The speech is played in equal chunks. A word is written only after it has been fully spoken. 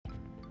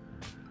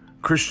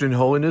Christian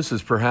holiness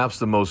is perhaps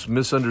the most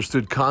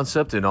misunderstood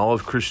concept in all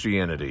of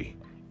Christianity.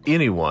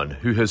 Anyone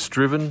who has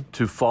striven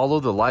to follow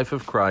the life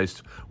of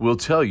Christ will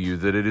tell you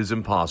that it is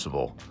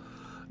impossible.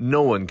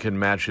 No one can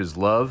match His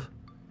love,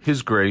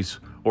 His grace,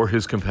 or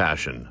His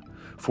compassion,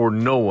 for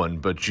no one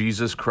but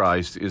Jesus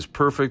Christ is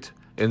perfect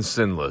and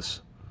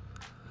sinless.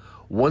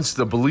 Once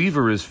the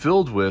believer is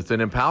filled with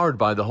and empowered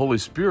by the Holy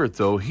Spirit,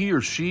 though, he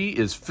or she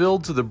is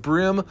filled to the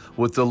brim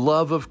with the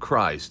love of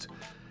Christ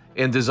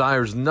and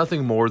desires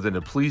nothing more than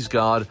to please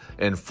God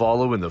and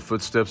follow in the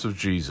footsteps of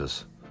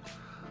Jesus.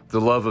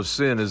 The love of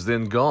sin is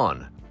then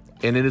gone,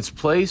 and in its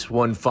place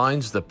one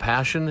finds the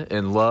passion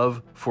and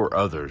love for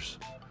others.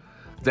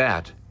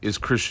 That is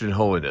Christian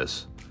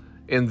holiness,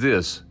 and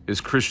this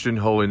is Christian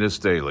Holiness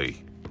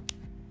Daily.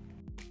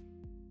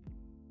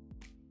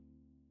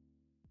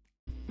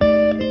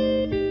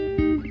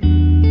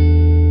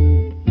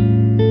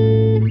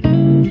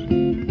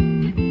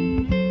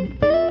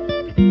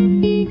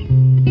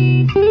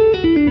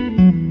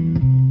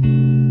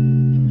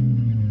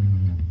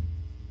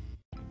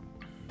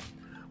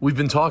 We've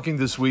been talking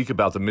this week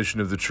about the mission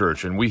of the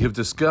church, and we have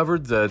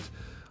discovered that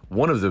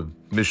one of the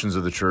missions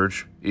of the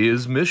church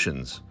is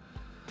missions.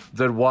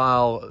 That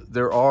while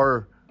there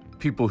are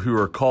people who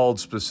are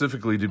called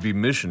specifically to be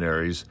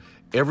missionaries,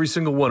 every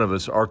single one of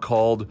us are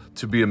called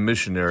to be a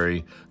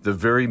missionary the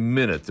very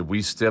minute that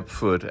we step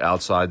foot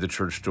outside the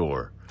church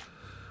door.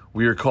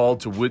 We are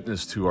called to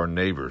witness to our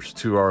neighbors,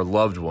 to our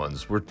loved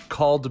ones. We're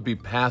called to be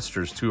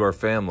pastors to our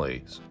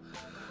families.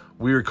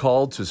 We are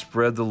called to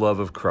spread the love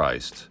of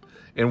Christ.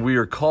 And we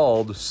are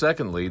called,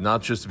 secondly,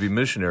 not just to be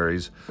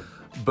missionaries,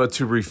 but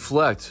to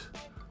reflect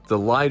the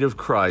light of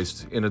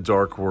Christ in a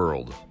dark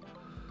world.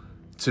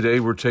 Today,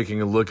 we're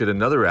taking a look at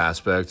another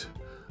aspect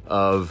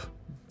of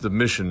the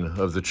mission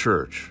of the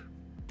church.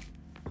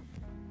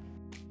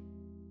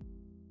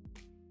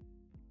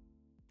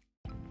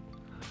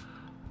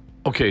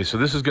 Okay, so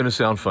this is going to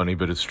sound funny,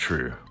 but it's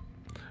true.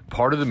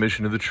 Part of the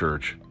mission of the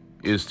church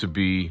is to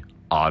be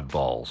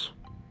oddballs.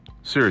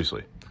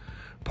 Seriously.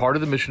 Part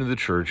of the mission of the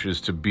church is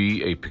to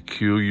be a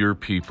peculiar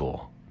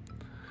people.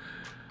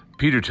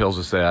 Peter tells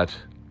us that.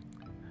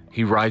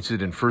 He writes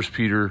it in 1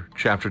 Peter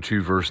chapter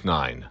 2, verse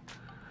 9.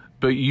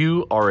 But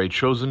you are a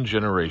chosen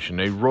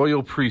generation, a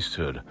royal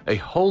priesthood, a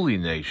holy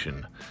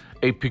nation,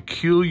 a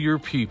peculiar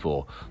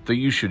people, that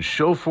you should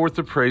show forth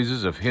the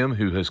praises of Him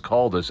who has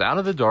called us out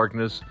of the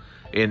darkness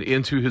and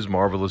into His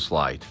marvelous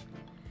light.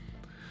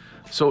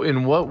 So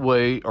in what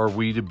way are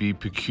we to be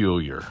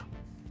peculiar?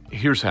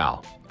 Here's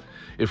how.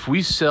 If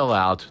we sell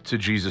out to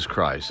Jesus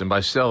Christ, and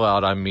by sell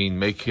out I mean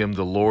make Him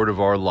the Lord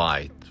of our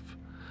life,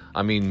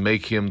 I mean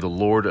make Him the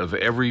Lord of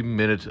every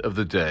minute of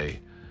the day,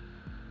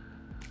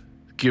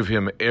 give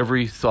Him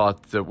every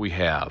thought that we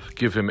have,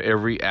 give Him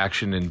every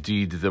action and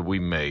deed that we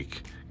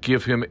make,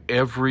 give Him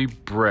every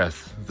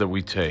breath that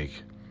we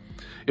take.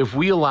 If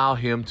we allow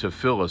Him to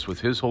fill us with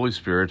His Holy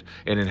Spirit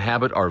and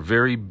inhabit our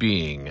very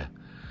being,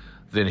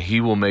 then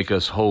He will make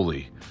us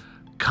holy,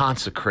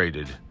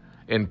 consecrated,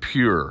 and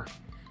pure.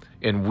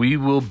 And we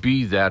will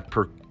be that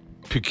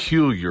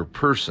peculiar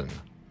person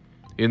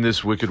in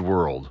this wicked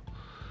world.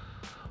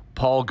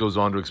 Paul goes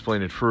on to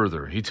explain it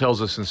further. He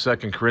tells us in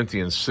 2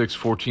 Corinthians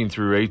 6:14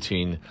 through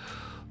 18,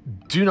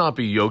 do not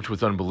be yoked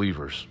with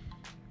unbelievers.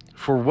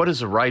 For what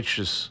does the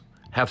righteous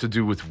have to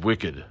do with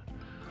wicked?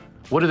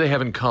 What do they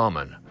have in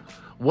common?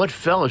 What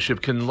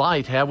fellowship can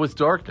light have with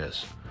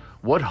darkness?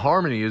 What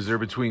harmony is there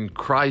between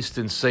Christ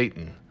and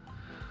Satan?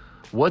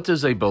 What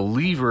does a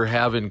believer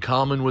have in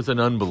common with an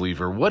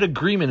unbeliever? What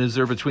agreement is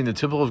there between the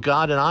temple of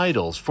God and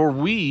idols? For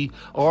we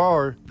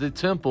are the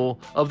temple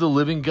of the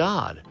living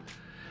God.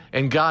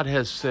 And God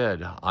has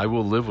said, I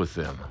will live with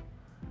them,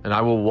 and I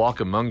will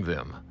walk among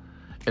them,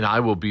 and I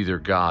will be their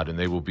God, and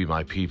they will be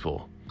my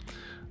people.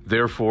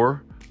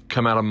 Therefore,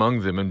 come out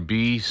among them and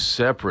be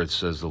separate,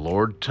 says the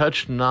Lord.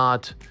 Touch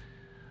not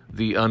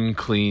the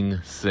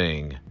unclean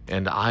thing,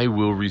 and I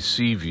will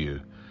receive you,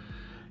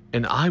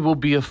 and I will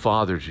be a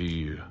father to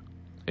you.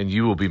 And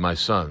you will be my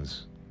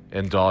sons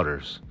and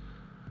daughters,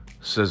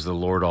 says the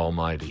Lord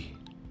Almighty.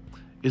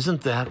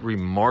 Isn't that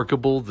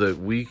remarkable that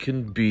we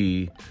can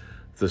be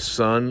the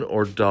son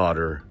or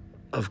daughter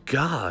of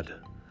God?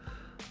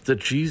 That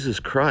Jesus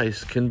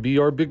Christ can be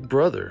our big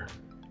brother?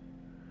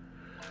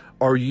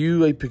 Are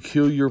you a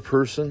peculiar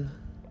person?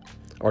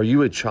 Are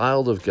you a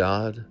child of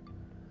God?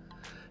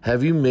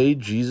 Have you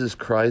made Jesus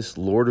Christ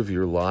Lord of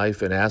your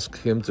life and asked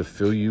Him to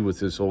fill you with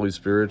His Holy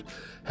Spirit?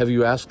 Have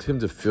you asked Him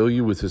to fill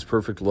you with His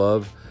perfect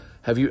love?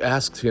 Have you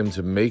asked Him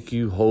to make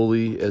you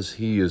holy as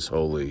He is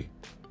holy?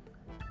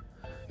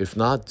 If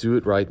not, do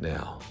it right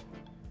now.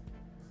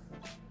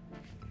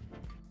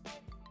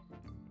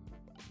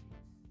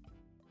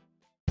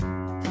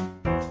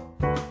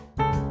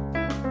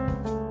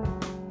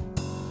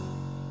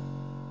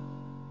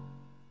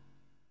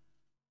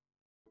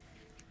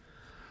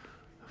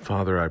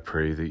 Father, I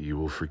pray that you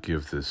will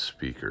forgive this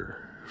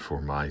speaker,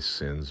 for my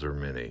sins are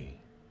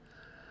many.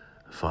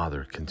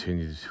 Father,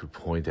 continue to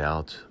point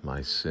out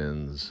my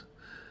sins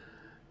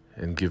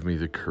and give me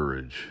the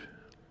courage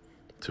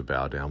to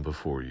bow down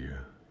before you,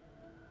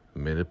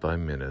 minute by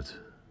minute,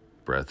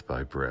 breath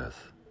by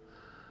breath.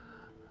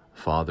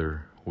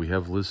 Father, we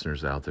have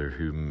listeners out there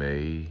who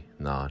may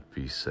not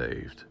be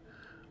saved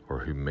or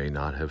who may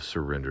not have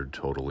surrendered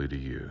totally to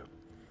you.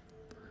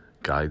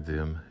 Guide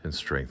them and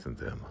strengthen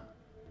them.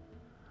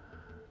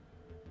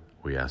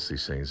 We ask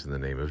these things in the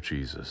name of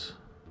Jesus.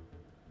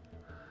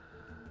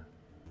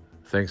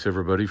 Thanks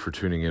everybody for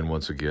tuning in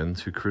once again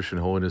to Christian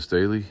Holiness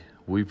Daily.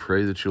 We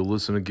pray that you'll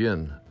listen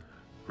again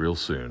real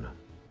soon.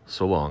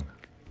 So long.